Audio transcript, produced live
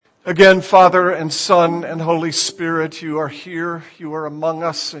Again, Father and Son and Holy Spirit, you are here, you are among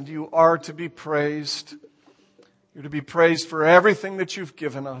us, and you are to be praised. You're to be praised for everything that you've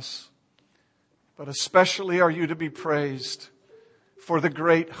given us. But especially are you to be praised for the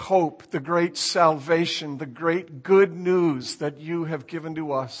great hope, the great salvation, the great good news that you have given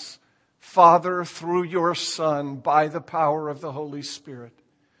to us, Father, through your Son, by the power of the Holy Spirit.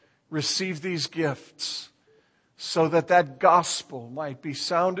 Receive these gifts, so that that gospel might be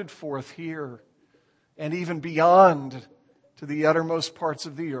sounded forth here and even beyond to the uttermost parts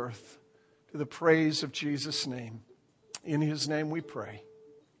of the earth, to the praise of Jesus' name. In His name we pray.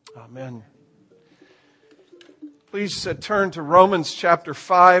 Amen. Please turn to Romans chapter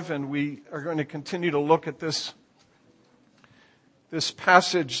 5, and we are going to continue to look at this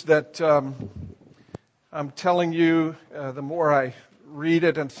passage that I'm telling you, the more I read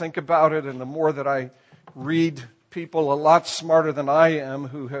it and think about it, and the more that I read people a lot smarter than I am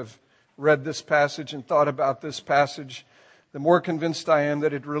who have read this passage and thought about this passage, the more convinced I am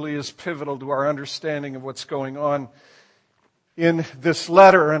that it really is pivotal to our understanding of what's going on in this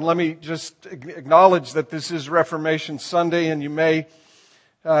letter. And let me just acknowledge that this is Reformation Sunday, and you may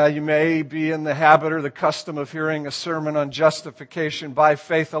be in the habit or the custom of hearing a sermon on justification by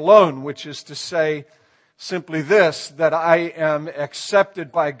faith alone, which is to say simply this, that I am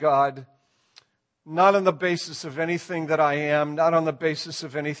accepted by God not on the basis of anything that I am, not on the basis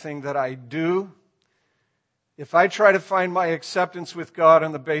of anything that I do. If I try to find my acceptance with God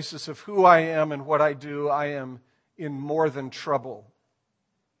on the basis of who I am and what I do, I am in more than trouble.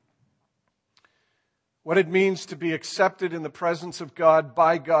 What it means to be accepted in the presence of God,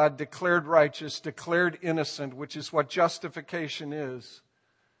 by God, declared righteous, declared innocent, which is what justification is,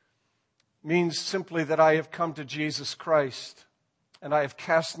 means simply that I have come to Jesus Christ and I have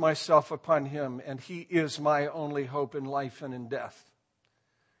cast myself upon Him, and He is my only hope in life and in death.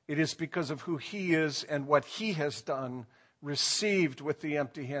 It is because of who He is and what He has done, received with the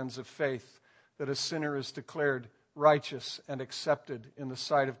empty hands of faith, that a sinner is declared righteous and accepted in the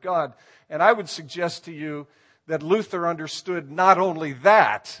sight of God. And I would suggest to you that Luther understood not only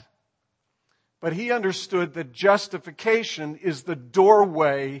that, but he understood that justification is the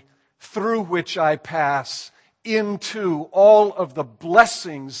doorway through which I pass into all of the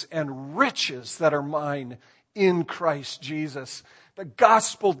blessings and riches that are mine in Christ Jesus. The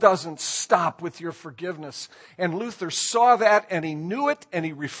gospel doesn't stop with your forgiveness. And Luther saw that, and he knew it, and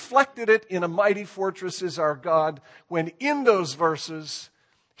he reflected it in A Mighty Fortress Is Our God, when in those verses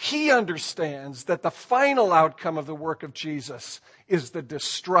he understands that the final outcome of the work of Jesus is the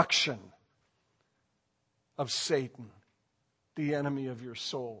destruction of Satan, the enemy of your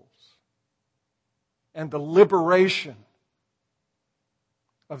souls, and the liberation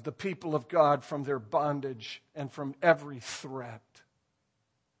of the people of God from their bondage and from every threat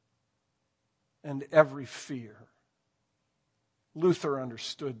and every fear. Luther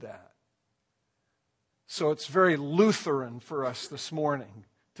understood that. So it's very Lutheran for us this morning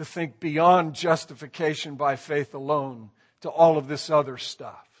to think beyond justification by faith alone to all of this other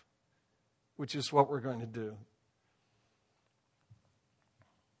stuff, which is what we're going to do.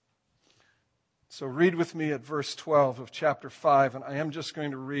 So read with me at verse 12 of chapter 5, and I am just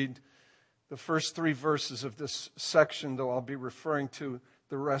going to read the first 3 verses of this section, though I'll be referring to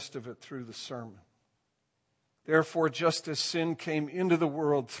the rest of it through the sermon. Therefore, just as sin came into the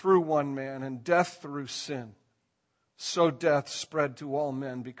world through one man, and death through sin, so death spread to all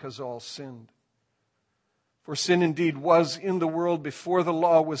men because all sinned. For sin indeed was in the world before the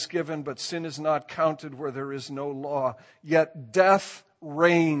law was given, but sin is not counted where there is no law. Yet death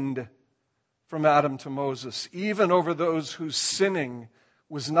reigned from Adam to Moses, even over those whose sinning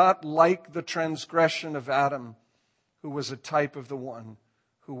was not like the transgression of Adam, who was a type of the one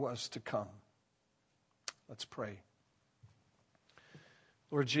who was to come. Let's pray.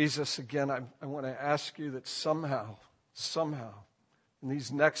 Lord Jesus, again, I want to ask you that somehow, in these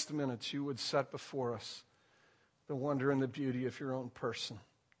next minutes, you would set before us the wonder and the beauty of your own person.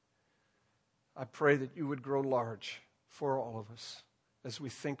 I pray that you would grow large for all of us as we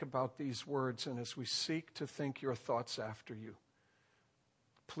think about these words and as we seek to think your thoughts after you.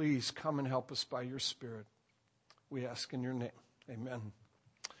 Please come and help us by your Spirit. We ask in your name. Amen.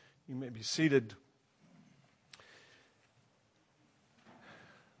 You may be seated.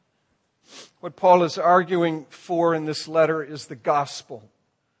 What Paul is arguing for in this letter is the gospel.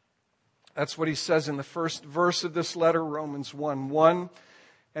 That's what he says in the first verse of this letter, Romans 1:1.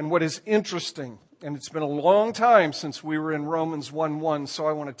 And what is interesting, and it's been a long time since we were in Romans 1:1, so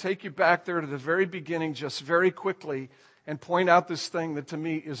I want to take you back there to the very beginning just very quickly and point out this thing that to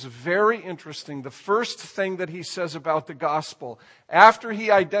me is very interesting. The first thing that he says about the gospel, after he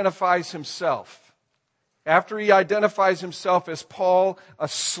identifies himself as Paul, a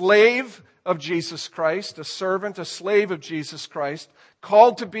slave of Jesus Christ, a servant, a slave of Jesus Christ,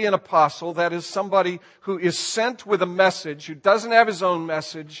 called to be an apostle, that is somebody who is sent with a message, who doesn't have his own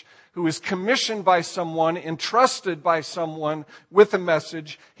message, who is commissioned by someone, entrusted by someone with a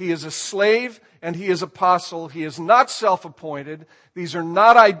message. He is a slave and he is apostle. He is not self-appointed. These are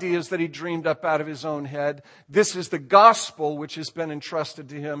not ideas that he dreamed up out of his own head. This is the gospel which has been entrusted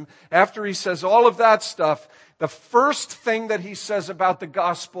to him. After he says all of that stuff, the first thing that he says about the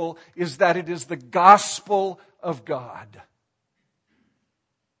gospel is that it is the gospel of God.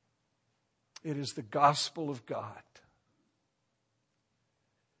 It is the gospel of God.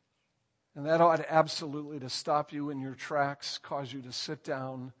 And that ought absolutely to stop you in your tracks, cause you to sit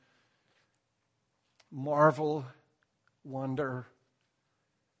down, marvel, wonder,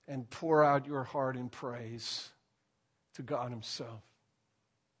 and pour out your heart in praise to God Himself.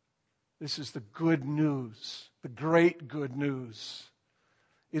 This is the good news, the great good news.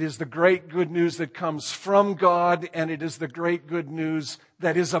 It is the great good news that comes from God, and it is the great good news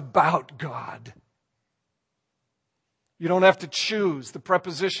that is about God. You don't have to choose. The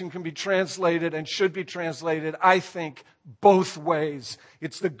preposition can be translated and should be translated, I think, both ways.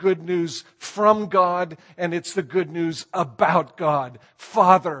 It's the good news from God and it's the good news about God,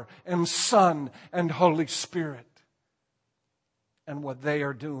 Father and Son and Holy Spirit, and what they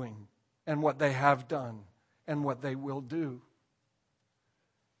are doing and what they have done and what they will do.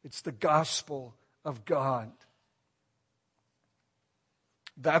 It's the gospel of God.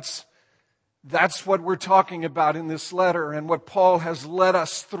 That's what we're talking about in this letter, and what Paul has led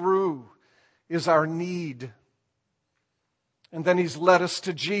us through is our need. And then he's led us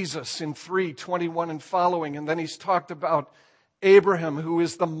to Jesus in 3:21 and following, and then he's talked about Abraham, who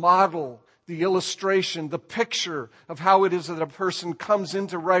is the model, the illustration, the picture of how it is that a person comes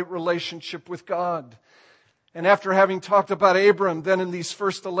into right relationship with God. And after having talked about Abram, then in these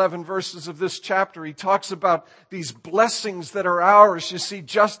first 11 verses of this chapter, he talks about these blessings that are ours. You see,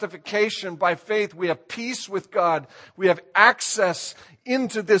 justification by faith. We have peace with God. We have access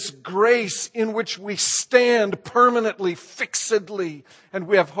into this grace in which we stand permanently, fixedly, and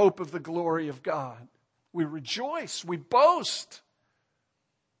we have hope of the glory of God. We rejoice. We boast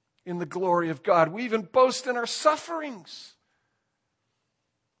in the glory of God. We even boast in our sufferings.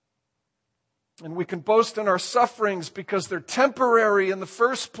 And we can boast in our sufferings because they're temporary in the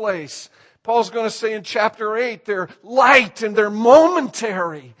first place. Paul's going to say in chapter 8, they're light and they're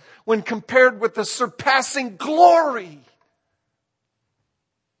momentary when compared with the surpassing glory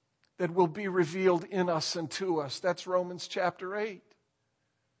that will be revealed in us and to us. That's Romans chapter 8.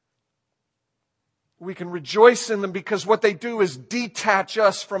 We can rejoice in them because what they do is detach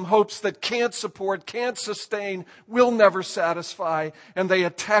us from hopes that can't support, can't sustain, will never satisfy. And they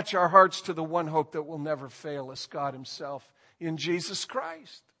attach our hearts to the one hope that will never fail us, God Himself, in Jesus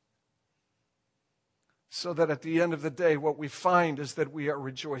Christ. So that at the end of the day, what we find is that we are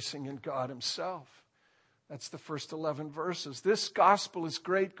rejoicing in God Himself. That's the first 11 verses. This gospel is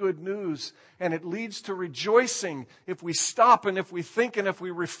great good news, and it leads to rejoicing if we stop and if we think and if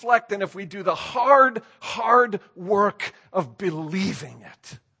we reflect and if we do the hard work of believing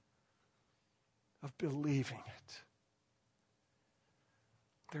it. Of believing it.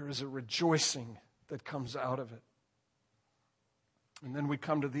 There is a rejoicing that comes out of it. And then we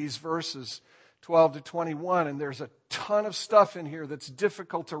come to these verses 12 to 21, and there's a ton of stuff in here that's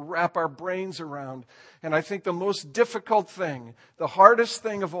difficult to wrap our brains around. And I think the most difficult thing, the hardest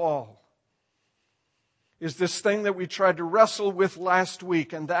thing of all, is this thing that we tried to wrestle with last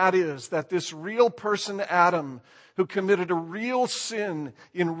week, and that is that this real person, Adam, who committed a real sin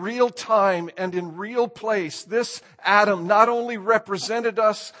in real time and in real place, this Adam not only represented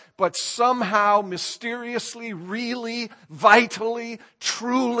us, but somehow, mysteriously, really, vitally,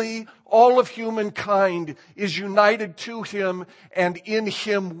 truly, all of humankind is united to Him, and in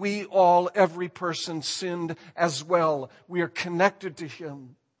Him we all, every person, sinned as well. We are connected to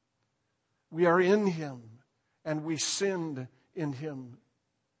Him. We are in Him, and we sinned in Him.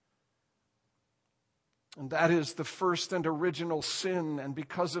 And that is the first and original sin. And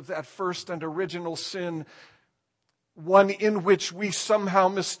because of that first and original sin, one in which we somehow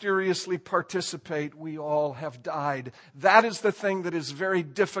mysteriously participate, we all have died. That is the thing that is very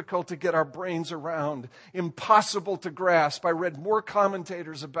difficult to get our brains around, impossible to grasp. I read more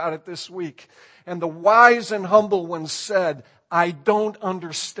commentators about it this week, and the wise and humble ones said, I don't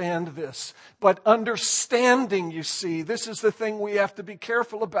understand this. But understanding, you see, this is the thing we have to be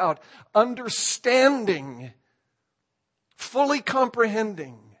careful about. Understanding fully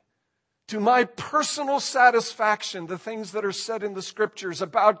comprehending to my personal satisfaction the things that are said in the Scriptures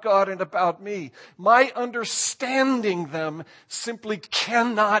about God and about me, my understanding them simply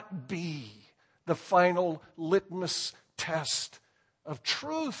cannot be the final litmus test of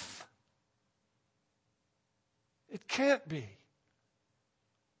truth. It can't be.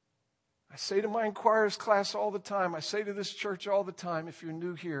 I say to my Inquirers class all the time, I say to this church all the time, if you're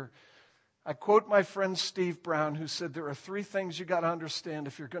new here, I quote my friend Steve Brown, who said there are 3 things you got to understand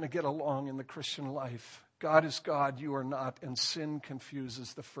if you're going to get along in the Christian life. God is God, you are not, and sin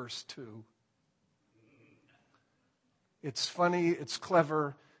confuses the first 2. It's funny, it's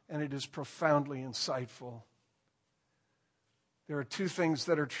clever, and it is profoundly insightful. There are 2 things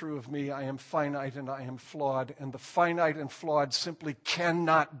that are true of me. I am finite and I am flawed, and the finite and flawed simply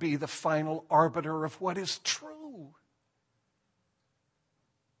cannot be the final arbiter of what is true.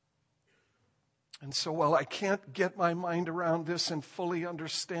 And so while I can't get my mind around this and fully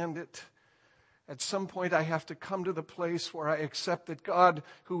understand it, at some point I have to come to the place where I accept that God,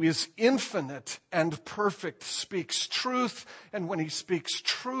 who is infinite and perfect, speaks truth, and when He speaks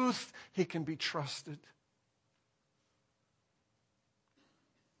truth, He can be trusted.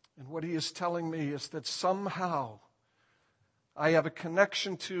 And what He is telling me is that somehow I have a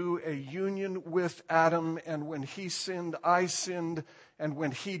connection to, a union with Adam, and when he sinned, I sinned, and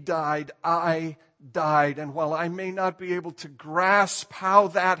when he died, I died. And while I may not be able to grasp how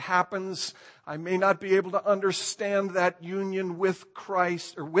that happens, I may not be able to understand that union with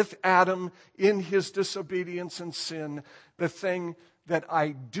Christ or with Adam in his disobedience and sin, the thing that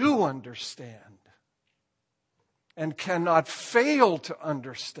I do understand and cannot fail to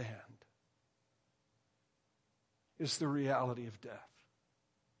understand is the reality of death.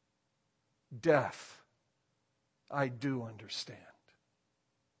 Death, I do understand.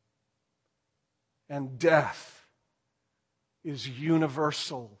 And death is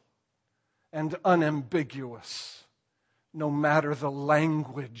universal and unambiguous, no matter the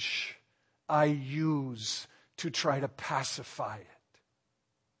language I use to try to pacify it.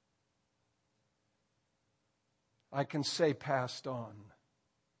 I can say passed on.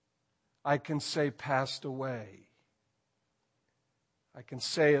 I can say passed away. I can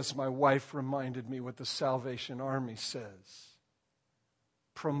say, as my wife reminded me what the Salvation Army says,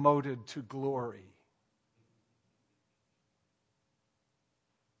 promoted to glory.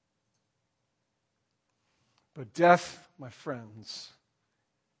 But death, my friends,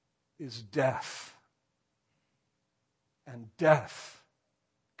 is death. And death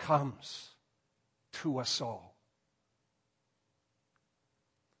comes to us all.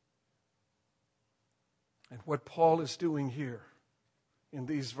 And what Paul is doing here in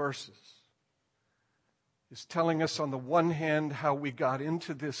these verses is telling us, on the one hand, how we got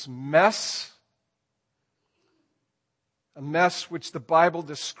into this mess, a mess which the Bible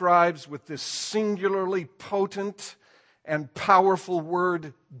describes with this singularly potent and powerful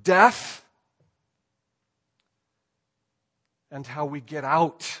word, death, and how we get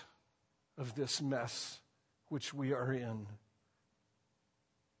out of this mess which we are in.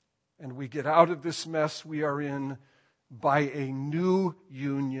 And we get out of this mess we are in by a new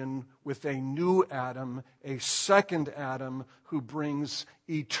union with a new Adam, a second Adam who brings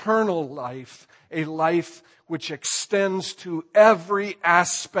eternal life, a life which extends to every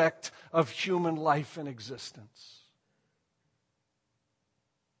aspect of human life and existence.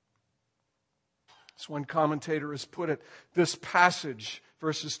 As one commentator has put it, this passage,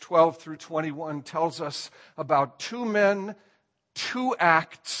 verses 12 through 21, tells us about 2 men, 2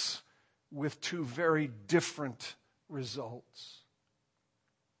 acts with 2 very different results.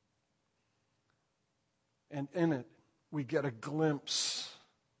 And in it, we get a glimpse.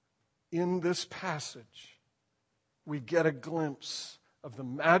 In this passage, we get a glimpse of the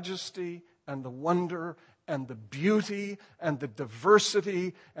majesty and the wonder and the beauty and the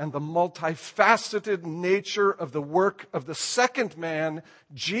diversity and the multifaceted nature of the work of the second man,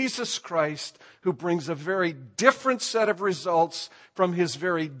 Jesus Christ, who brings a very different set of results from his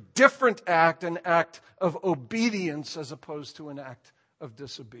very different act, an act of obedience as opposed to an act of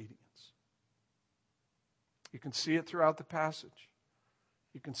disobedience. You can see it throughout the passage.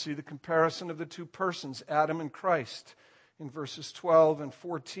 You can see the comparison of the 2 persons, Adam and Christ, in verses 12 and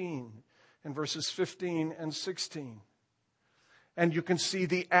 14. In verses 15 and 16. And you can see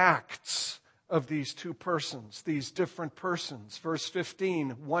the acts of these 2 persons, these different persons. Verse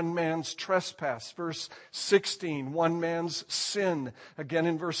 15, one man's trespass. Verse 16, one man's sin. Again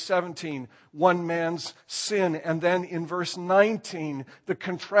in verse 17, one man's sin. And then in verse 19, the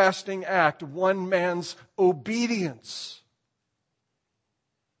contrasting act, one man's obedience.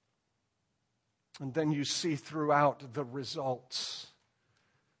 And then you see throughout the results.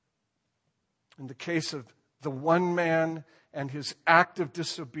 In the case of the one man and his act of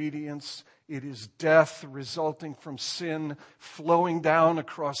disobedience, it is death resulting from sin, flowing down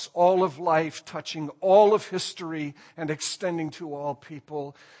across all of life, touching all of history, and extending to all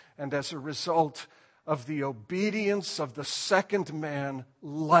people. And as a result of the obedience of the second man,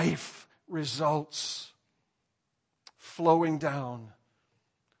 life results, flowing down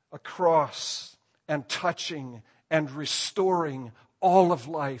across and touching and restoring all of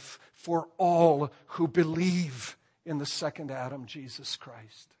life for all who believe in the second Adam, Jesus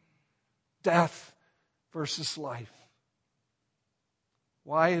Christ. Death versus life.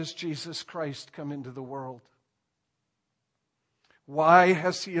 Why has Jesus Christ come into the world? Why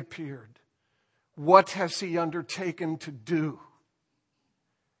has he appeared? What has he undertaken to do?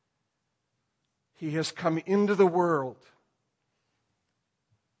 He has come into the world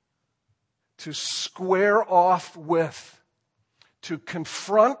to square off with, to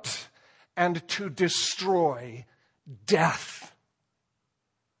confront, and to destroy death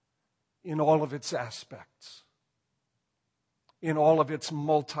in all of its aspects, in all of its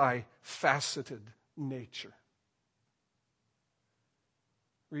multifaceted nature.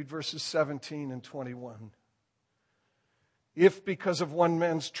 Read verses 17 and 21. If because of one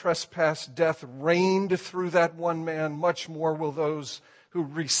man's trespass death reigned through that one man, much more will those who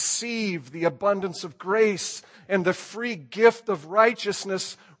receive the abundance of grace and the free gift of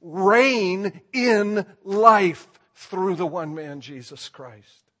righteousness reign in life through the one man, Jesus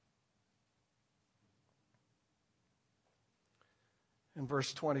Christ. In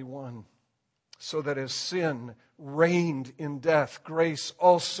verse 21, so that as sin reigned in death, grace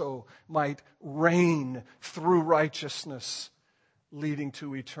also might reign through righteousness, leading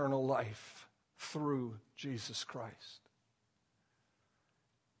to eternal life through Jesus Christ.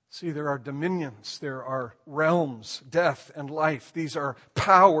 See, there are dominions, there are realms, death and life. These are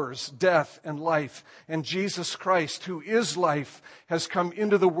powers, death and life. And Jesus Christ, who is life, has come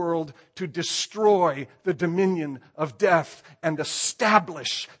into the world to destroy the dominion of death and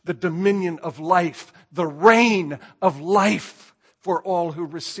establish the dominion of life, the reign of life for all who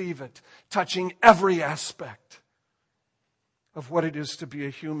receive it, touching every aspect of what it is to be a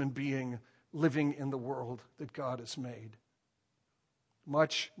human being living in the world that God has made.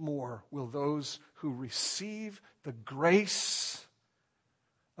 Much more will those who receive the grace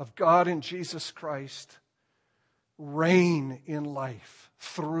of God in Jesus Christ reign in life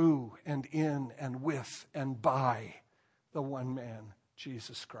through and in and with and by the one man,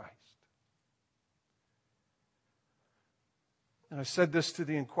 Jesus Christ. And I said this to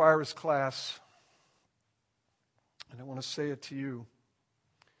the Inquirer's class, and I want to say it to you.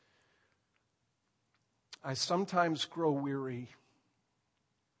 I sometimes grow weary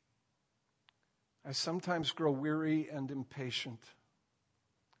and impatient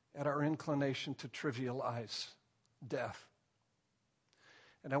at our inclination to trivialize death.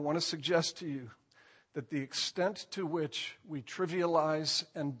 And I want to suggest to you that the extent to which we trivialize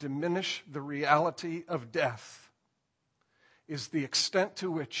and diminish the reality of death is the extent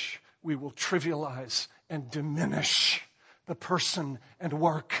to which we will trivialize and diminish the person and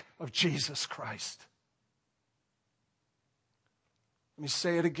work of Jesus Christ. Let me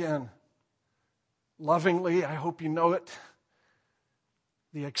say it again. Lovingly, I hope you know it.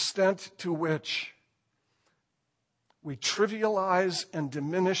 The extent to which we trivialize and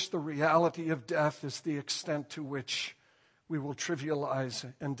diminish the reality of death is the extent to which we will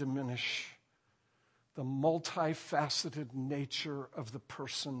trivialize and diminish the multifaceted nature of the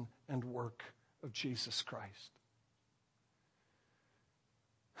person and work of Jesus Christ.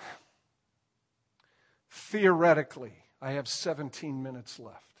 Theoretically, I have 17 minutes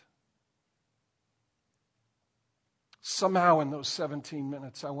left. Somehow in those 17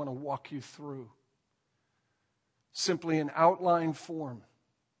 minutes, I want to walk you through, simply in outline form,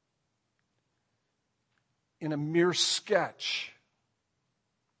 in a mere sketch,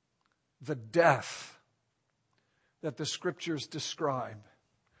 the death that the Scriptures describe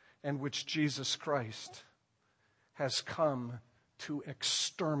and which Jesus Christ has come to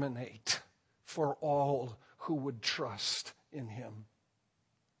exterminate for all who would trust in him.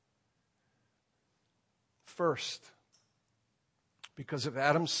 First, because of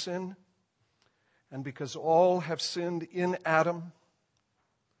Adam's sin, and because all have sinned in Adam,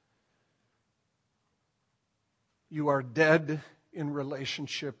 you are dead in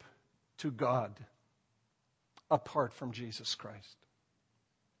relationship to God apart from Jesus Christ.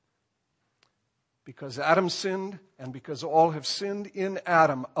 Because Adam sinned, and because all have sinned in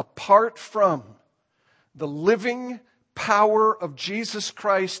Adam, apart from the living, power of Jesus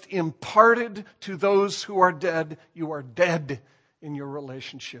Christ imparted to those who are dead, you are dead in your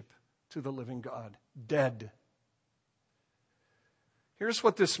relationship to the living God. Dead. Here's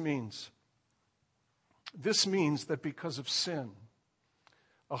what this means. This means that because of sin,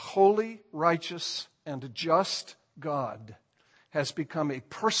 a holy, righteous, and just God has become a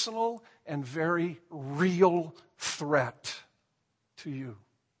personal and very real threat to you.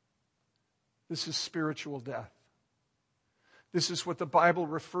 This is spiritual death. This is what the Bible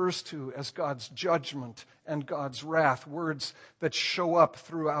refers to as God's judgment and God's wrath, words that show up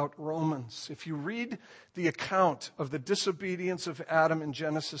throughout Romans. If you read the account of the disobedience of Adam in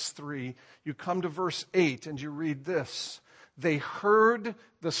Genesis 3, you come to verse 8 and you read this. They heard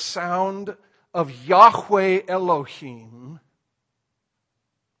the sound of Yahweh Elohim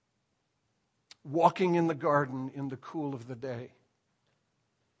walking in the garden in the cool of the day.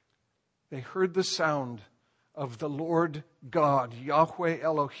 They heard the sound of the Lord God, Yahweh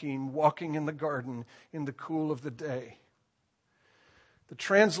Elohim, walking in the garden in the cool of the day. The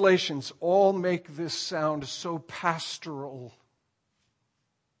translations all make this sound so pastoral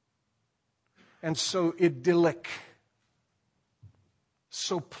and so idyllic,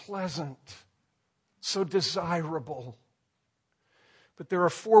 so pleasant, so desirable. But there are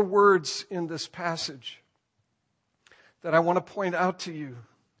 4 words in this passage that I want to point out to you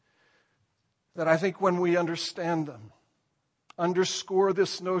that I think when we understand them, underscore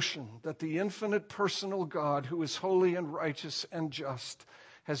this notion that the infinite personal God who is holy and righteous and just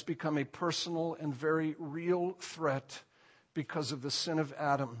has become a personal and very real threat because of the sin of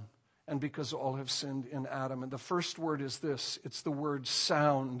Adam and because all have sinned in Adam. And the first word is this. It's the word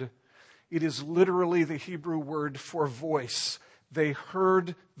sound. It is literally the Hebrew word for voice. They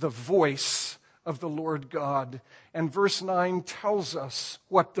heard the voice of the Lord God. And verse 9 tells us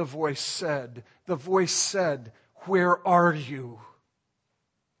what the voice said. The voice said, "Where are you?"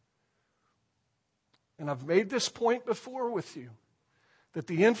 And I've made this point before with you, that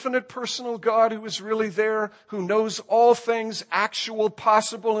the infinite personal God who is really there, who knows all things actual,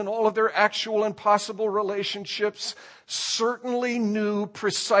 possible, in all of their actual and possible relationships, certainly knew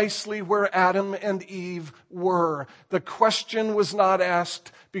precisely where Adam and Eve were. The question was not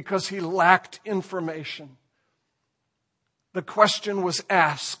asked because he lacked information. The question was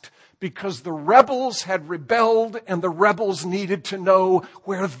asked because the rebels had rebelled and the rebels needed to know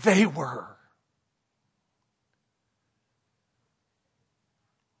where they were.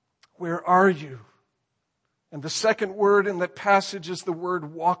 Where are you? And the second word in that passage is the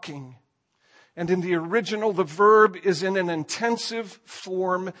word walking. And in the original, the verb is in an intensive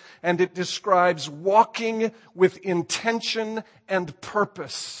form, and it describes walking with intention and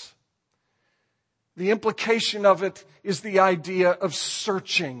purpose. The implication of it is the idea of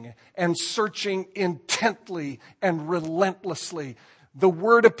searching, and searching intently and relentlessly. The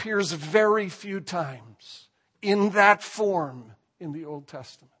word appears very few times in that form in the Old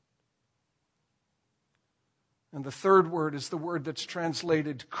Testament. And the third word is the word that's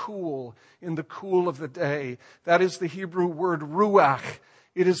translated cool, in the cool of the day. That is the Hebrew word ruach.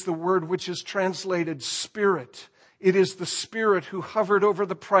 It is the word which is translated spirit. It is the Spirit who hovered over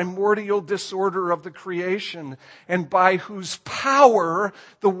the primordial disorder of the creation and by whose power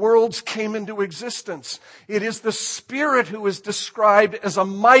the worlds came into existence. It is the Spirit who is described as a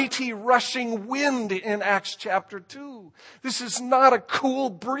mighty rushing wind in Acts chapter 2. This is not a cool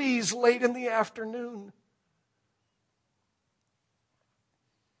breeze late in the afternoon.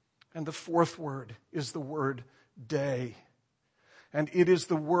 And the fourth word is the word day. And it is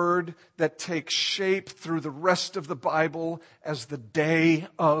the word that takes shape through the rest of the Bible as the day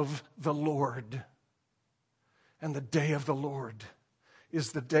of the Lord. And the day of the Lord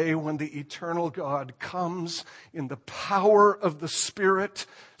is the day when the eternal God comes in the power of the Spirit,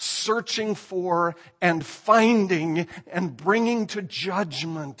 searching for and finding and bringing to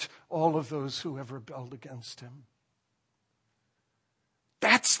judgment all of those who have rebelled against him.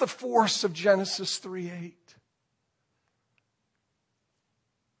 That's the force of Genesis 3:8.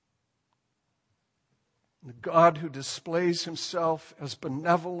 The God who displays himself as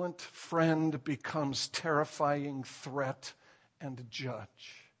benevolent friend becomes terrifying threat and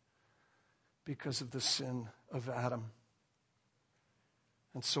judge because of the sin of Adam.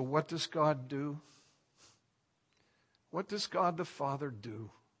 And so what does God do? What does God the Father do?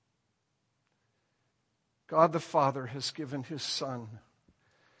 God the Father has given his Son,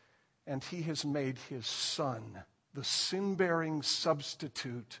 and he has made his Son, the sin-bearing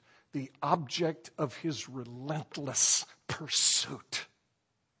substitute, the object of his relentless pursuit.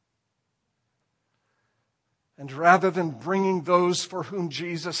 And rather than bringing those for whom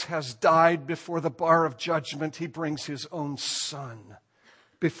Jesus has died before the bar of judgment, he brings his own Son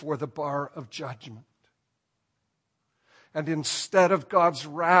before the bar of judgment. And instead of God's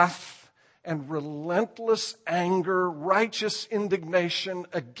wrath and relentless anger, righteous indignation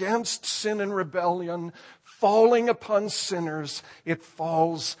against sin and rebellion falling upon sinners, it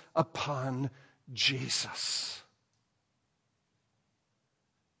falls upon Jesus,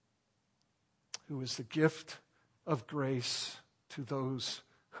 who is the gift of grace to those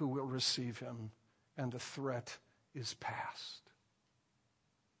who will receive him, and the threat is past.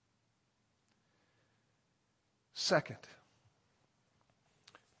 Second,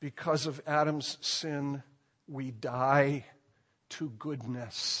 because of Adam's sin, we die to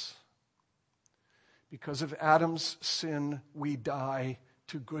goodness. Because of Adam's sin, we die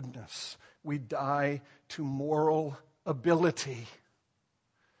to goodness. We die to moral ability.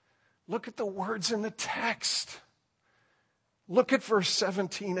 Look at the words in the text. Look at verse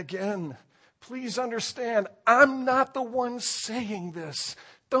 17 again. Please understand, I'm not the one saying this.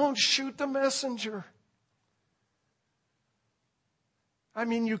 Don't shoot the messenger. I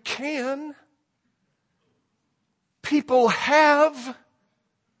mean, you can. People have.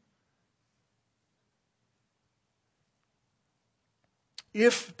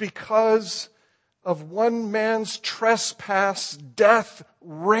 If because of one man's trespass, death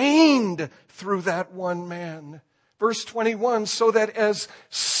reigned through that one man. Verse 21, so that as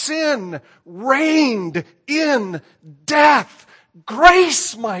sin reigned in death,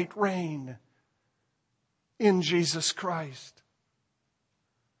 grace might reign in Jesus Christ.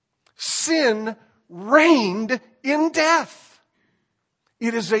 Sin reigned in death.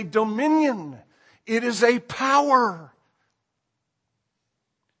 It is a dominion. It is a power.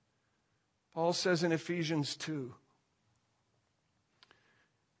 Paul says in Ephesians 2,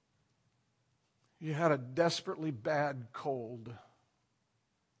 you had a desperately bad cold.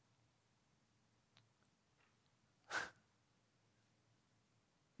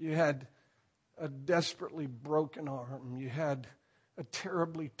 You had a desperately broken arm. You had a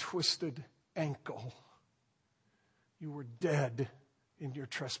terribly twisted ankle. You were dead in your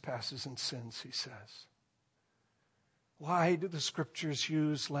trespasses and sins, he says. Why do the Scriptures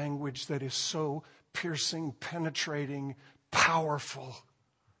use language that is so piercing, penetrating, powerful?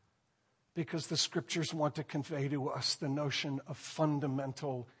 Because the Scriptures want to convey to us the notion of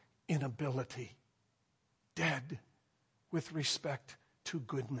fundamental inability. Dead with respect to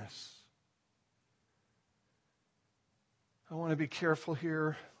goodness. I want to be careful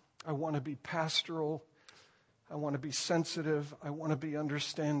here. I want to be pastoral. I want to be sensitive. I want to be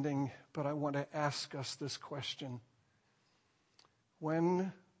understanding. But I want to ask us this question.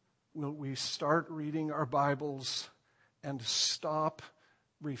 When will we start reading our Bibles and stop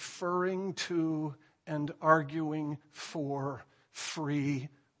referring to and arguing for free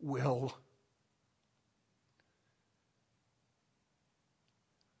will?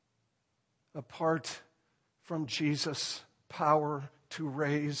 Apart from Jesus' power to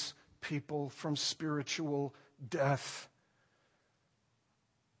raise people from spiritual death,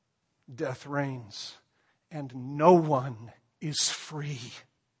 death reigns, and no one is free.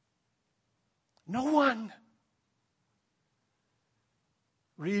 No one.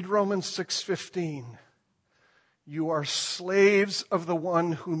 Read Romans 6:15. You are slaves of the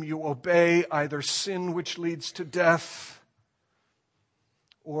one whom you obey, either sin which leads to death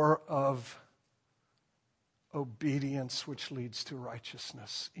or of obedience which leads to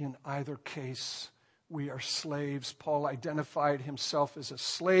righteousness. In either case, we are slaves. Paul identified himself as a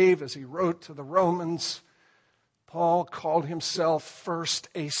slave as he wrote to the Romans. Paul called himself first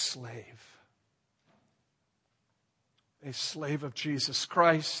a slave of Jesus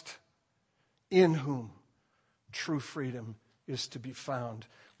Christ, in whom true freedom is to be found.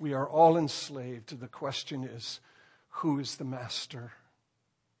 We are all enslaved. The question is, who is the master?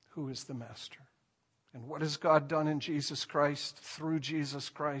 Who is the master? And what has God done in Jesus Christ? Through Jesus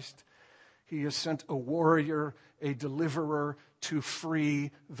Christ, he has sent a warrior, a deliverer, to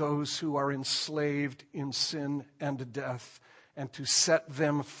free those who are enslaved in sin and death, and to set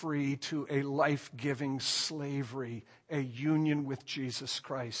them free to a life-giving slavery, a union with Jesus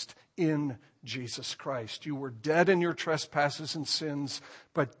Christ, in Jesus Christ. You were dead in your trespasses and sins,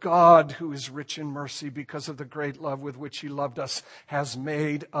 but God, who is rich in mercy because of the great love with which he loved us, has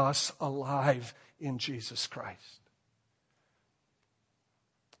made us alive in Jesus Christ.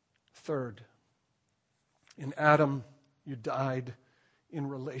 Third, in Adam, you died in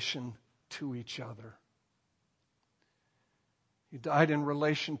relation to each other. You died in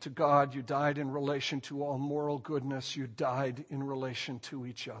relation to God. You died in relation to all moral goodness. You died in relation to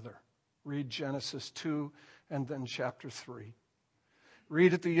each other. Read Genesis 2 and then chapter 3.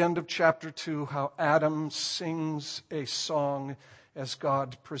 Read at the end of chapter 2 how Adam sings a song as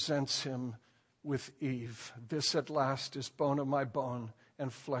God presents him with Eve. This at last is bone of my bone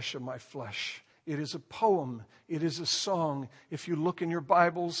and flesh of my flesh. It is a poem. It is a song. If you look in your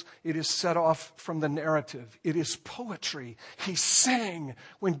Bibles, it is set off from the narrative. It is poetry. He sang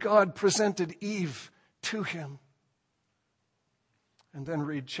when God presented Eve to him. And then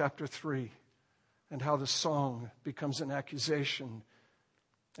read chapter 3 and how the song becomes an accusation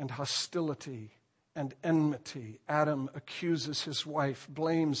and hostility and enmity. Adam accuses his wife,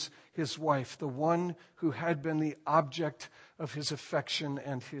 blames his wife, the one who had been the object of his affection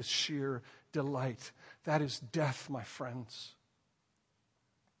and his sheer delight. That is death, my friends.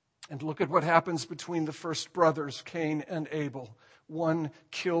 And look at what happens between the first brothers, Cain and Abel. One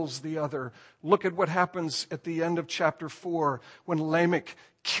kills the other. Look at what happens at the end of chapter 4 when Lamech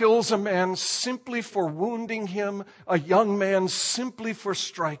kills a man simply for wounding him, a young man simply for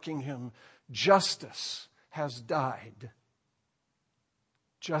striking him. Justice has died.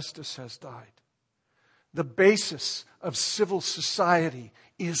 Justice has died. The basis of civil society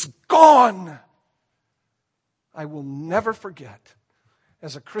is gone. I will never forget,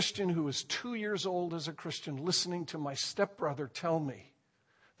 as a Christian who was 2 years old as a Christian, listening to my stepbrother tell me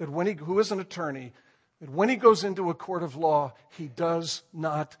that who is an attorney, that when he goes into a court of law, he does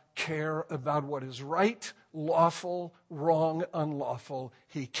not care about what is right, lawful, wrong, unlawful.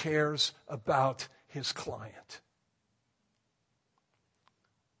 He cares about his client.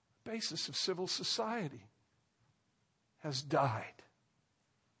 The basis of civil society has died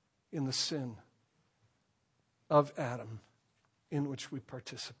in the sin of Adam in which we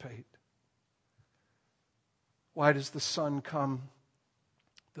participate. Why does the Son come?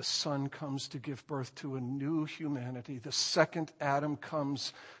 The Son comes to give birth to a new humanity. The second Adam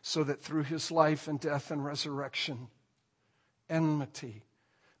comes so that through his life and death and resurrection, enmity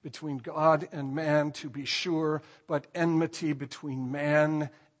between God and man, to be sure, but enmity between man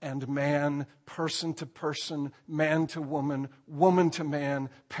and man, person to person, man to woman, woman to man,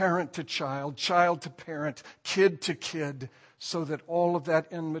 parent to child, child to parent, kid to kid, so that all of that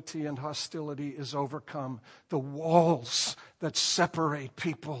enmity and hostility is overcome. The walls that separate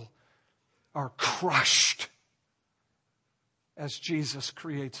people are crushed as Jesus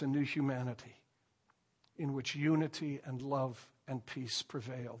creates a new humanity in which unity and love and peace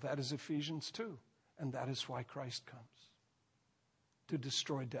prevail. That is Ephesians 2, and that is why Christ comes, to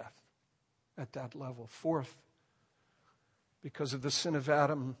destroy death at that level. Fourth, because of the sin of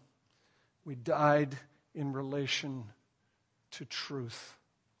Adam, we died in relation to truth.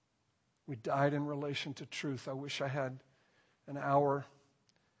 We died in relation to truth. I wish I had an hour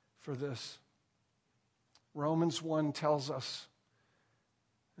for this. Romans 1 tells us,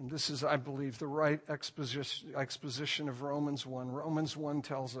 and this is, I believe, the right exposition of Romans 1. Romans 1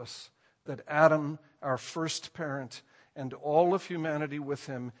 tells us that Adam, our first parent, and all of humanity with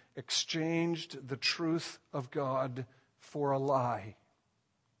him, exchanged the truth of God for a lie.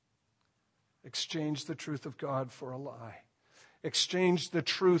 Exchanged the truth of God for a lie. Exchanged the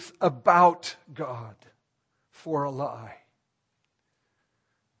truth about God for a lie.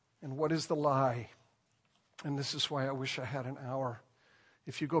 And what is the lie? And this is why I wish I had an hour.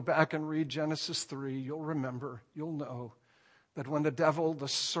 If you go back and read Genesis 3, you'll remember, you'll know that when the devil, the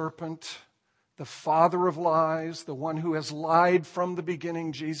serpent, the father of lies, the one who has lied from the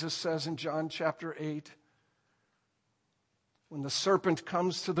beginning, Jesus says in John chapter 8, when the serpent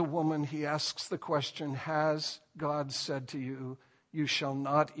comes to the woman, he asks the question, has God said to you, you shall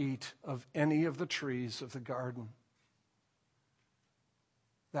not eat of any of the trees of the garden?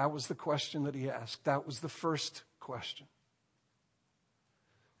 That was the question that he asked. That was the first question.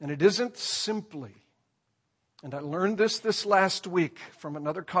 And it isn't simply, and I learned this last week from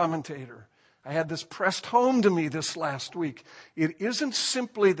another commentator. I had this pressed home to me this last week. It isn't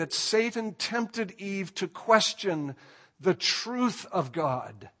simply that Satan tempted Eve to question the truth of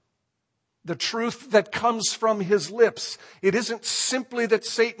God, the truth that comes from his lips. It isn't simply that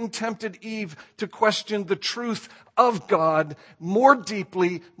Satan tempted Eve to question the truth of God. More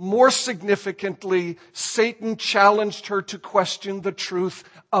deeply, more significantly, Satan challenged her to question the truth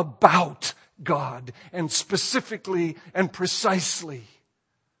about God, and specifically and precisely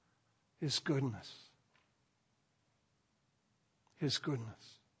His goodness. His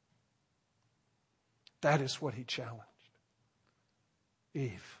goodness. That is what he challenged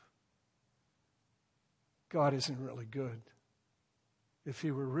Eve. God isn't really good. If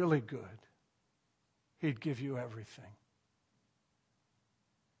he were really good, he'd give you everything.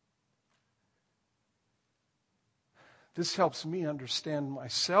 This helps me understand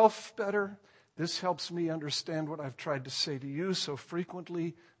myself better. This helps me understand what I've tried to say to you so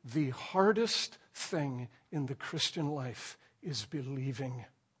frequently. The hardest thing in the Christian life is believing.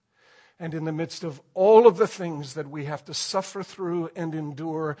 And in the midst of all of the things that we have to suffer through and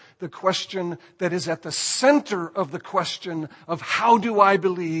endure, the question that is at the center of the question of how do I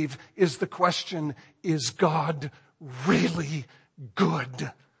believe is the question, is God really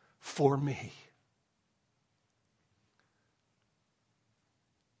good for me?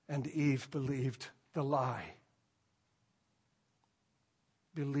 And Eve believed the lie.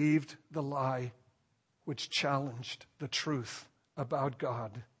 Believed the lie which challenged the truth about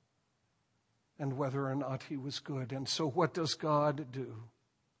God and whether or not he was good. And so what does God do?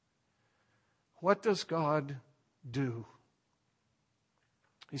 What does God do?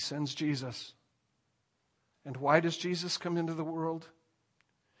 He sends Jesus. And why does Jesus come into the world?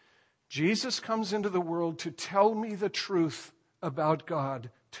 Jesus comes into the world to tell me the truth about God,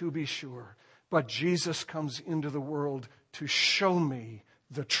 to be sure. But Jesus comes into the world to show me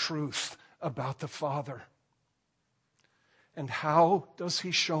the truth about the Father. And how does he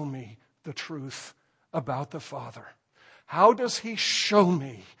show me the truth about the Father? How does he show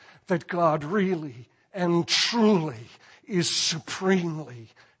me that God really and truly is supremely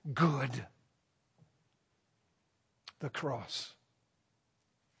good? The cross.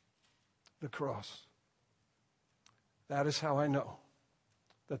 The cross. That is how I know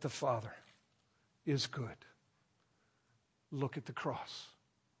that the Father is good. Look at the cross.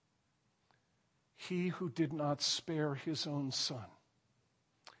 He who did not spare his own Son,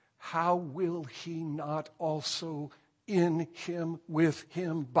 how will he not also in him, with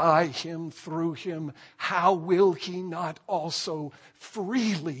him, by him, through him, how will he not also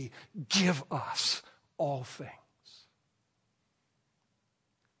freely give us all things?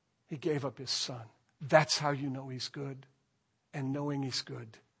 He gave up his Son. That's how you know he's good. And knowing he's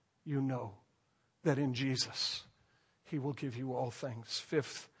good, you know that in Jesus, he will give you all things.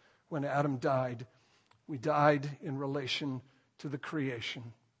 Fifth, when Adam died, we died in relation to the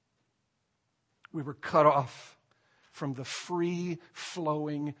creation. We were cut off from the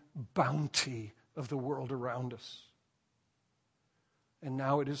free-flowing bounty of the world around us. And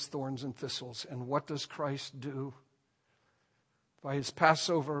now it is thorns and thistles. And what does Christ do? By his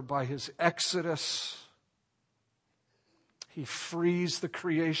Passover, by his Exodus, he frees the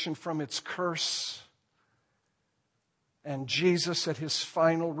creation from its curse. And Jesus, at his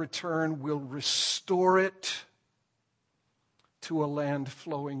final return, will restore it to a land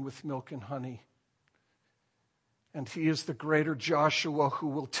flowing with milk and honey. And he is the greater Joshua who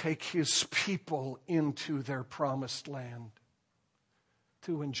will take his people into their promised land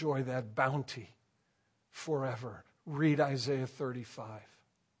to enjoy that bounty forever. Read Isaiah 35.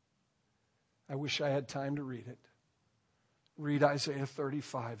 I wish I had time to read it. Read Isaiah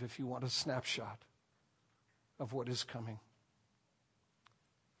 35 if you want a snapshot of what is coming.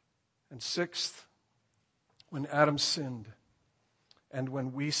 And sixth, when Adam sinned, and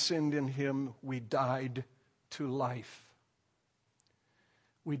when we sinned in him, we died to life.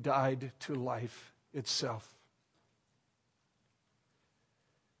 We died to life itself.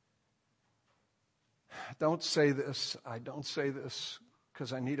 I don't say this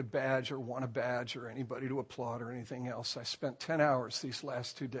because I need a badge or want a badge or anybody to applaud or anything else. I spent 10 hours these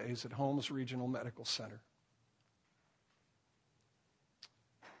last 2 days at Holmes Regional Medical Center.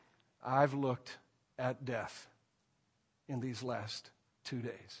 I've looked at death in these last 2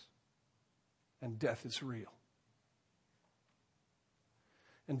 days. And death is real.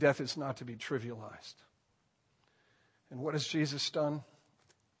 And death is not to be trivialized. And what has Jesus done?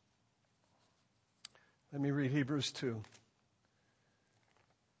 Let me read Hebrews 2,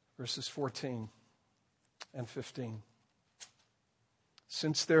 verses 14 and 15.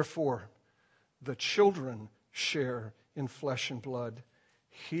 Since therefore the children share in flesh and blood,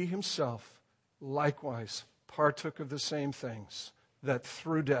 he himself likewise partook of the same things, that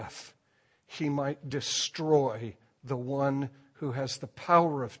through death he might destroy the one who has the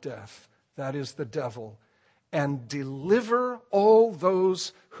power of death, that is the devil, and deliver all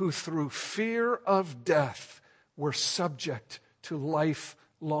those who through fear of death were subject to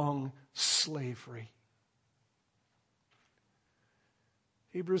lifelong slavery.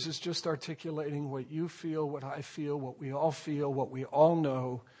 Hebrews is just articulating what you feel, what I feel, what we all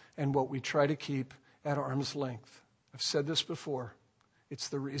know, and what we try to keep at arm's length. I've said this before. It's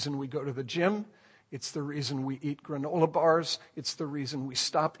the reason we go to the gym. It's the reason we eat granola bars. It's the reason we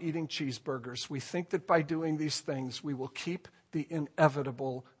stop eating cheeseburgers. We think that by doing these things, we will keep the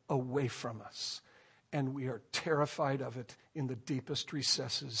inevitable away from us. and we are terrified of it in the deepest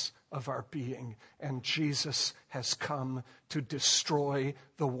recesses of our being. And Jesus has come to destroy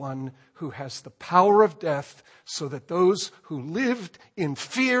the one who has the power of death, so that those who lived in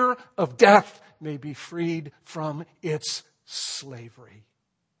fear of death may be freed from its slavery.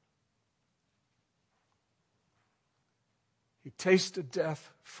 He tasted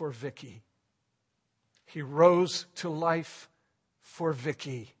death for Vicky. He rose to life for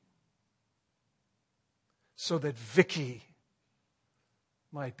Vicky, so that Vicky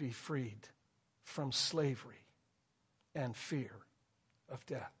might be freed from slavery and fear of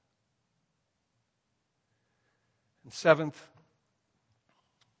death. And seventh,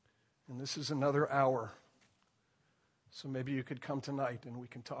 and this is another hour, so maybe you could come tonight and we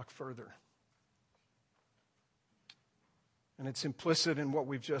can talk further. And it's explicit in what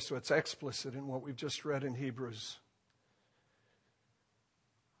we've just read in Hebrews.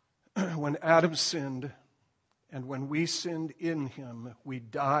 When Adam sinned, and when we sinned in him, we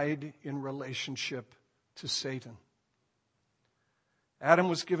died in relationship to Satan. Adam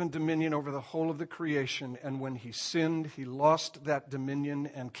was given dominion over the whole of the creation, and when he sinned, he lost that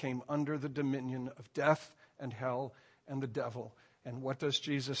dominion and came under the dominion of death and hell and the devil. And what does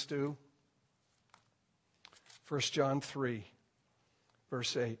Jesus do? 1 John 3,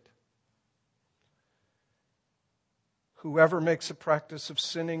 verse 8. Whoever makes a practice of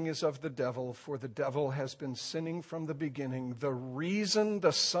sinning is of the devil, for the devil has been sinning from the beginning. The reason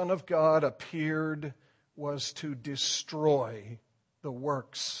the Son of God appeared was to destroy the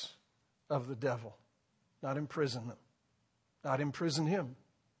works of the devil, not imprison them, not imprison him,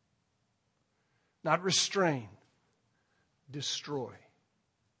 not restrain, destroy.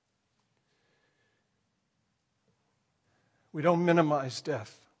 We don't minimize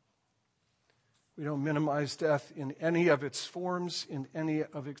death. We don't minimize death in any of its forms, in any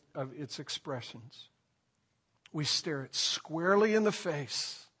of its expressions. We stare it squarely in the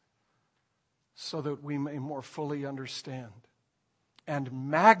face so that we may more fully understand and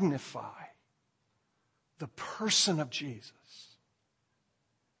magnify the person of Jesus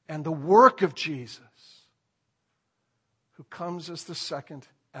and the work of Jesus, who comes as the second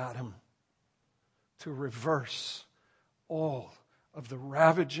Adam to reverse all of the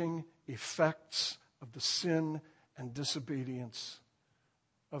ravaging effects of the sin and disobedience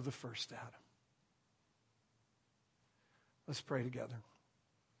of the first Adam. Let's pray together.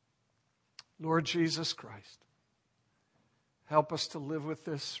 Lord Jesus Christ, help us to live with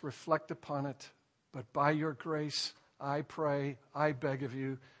this, reflect upon it, but by your grace, I pray, I beg of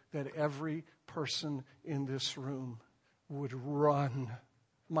you, that every person in this room would run,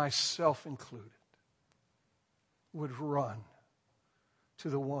 myself included, would run to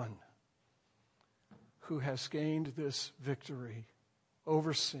the one who has gained this victory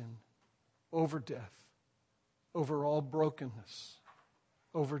over sin, over death, over all brokenness,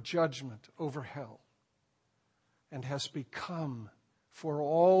 over judgment, over hell, and has become, for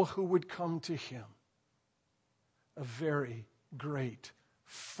all who would come to him, a very great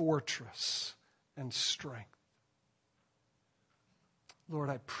fortress and strength. Lord,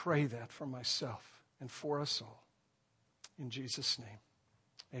 I pray that for myself and for us all. In Jesus' name,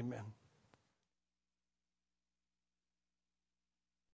 amen.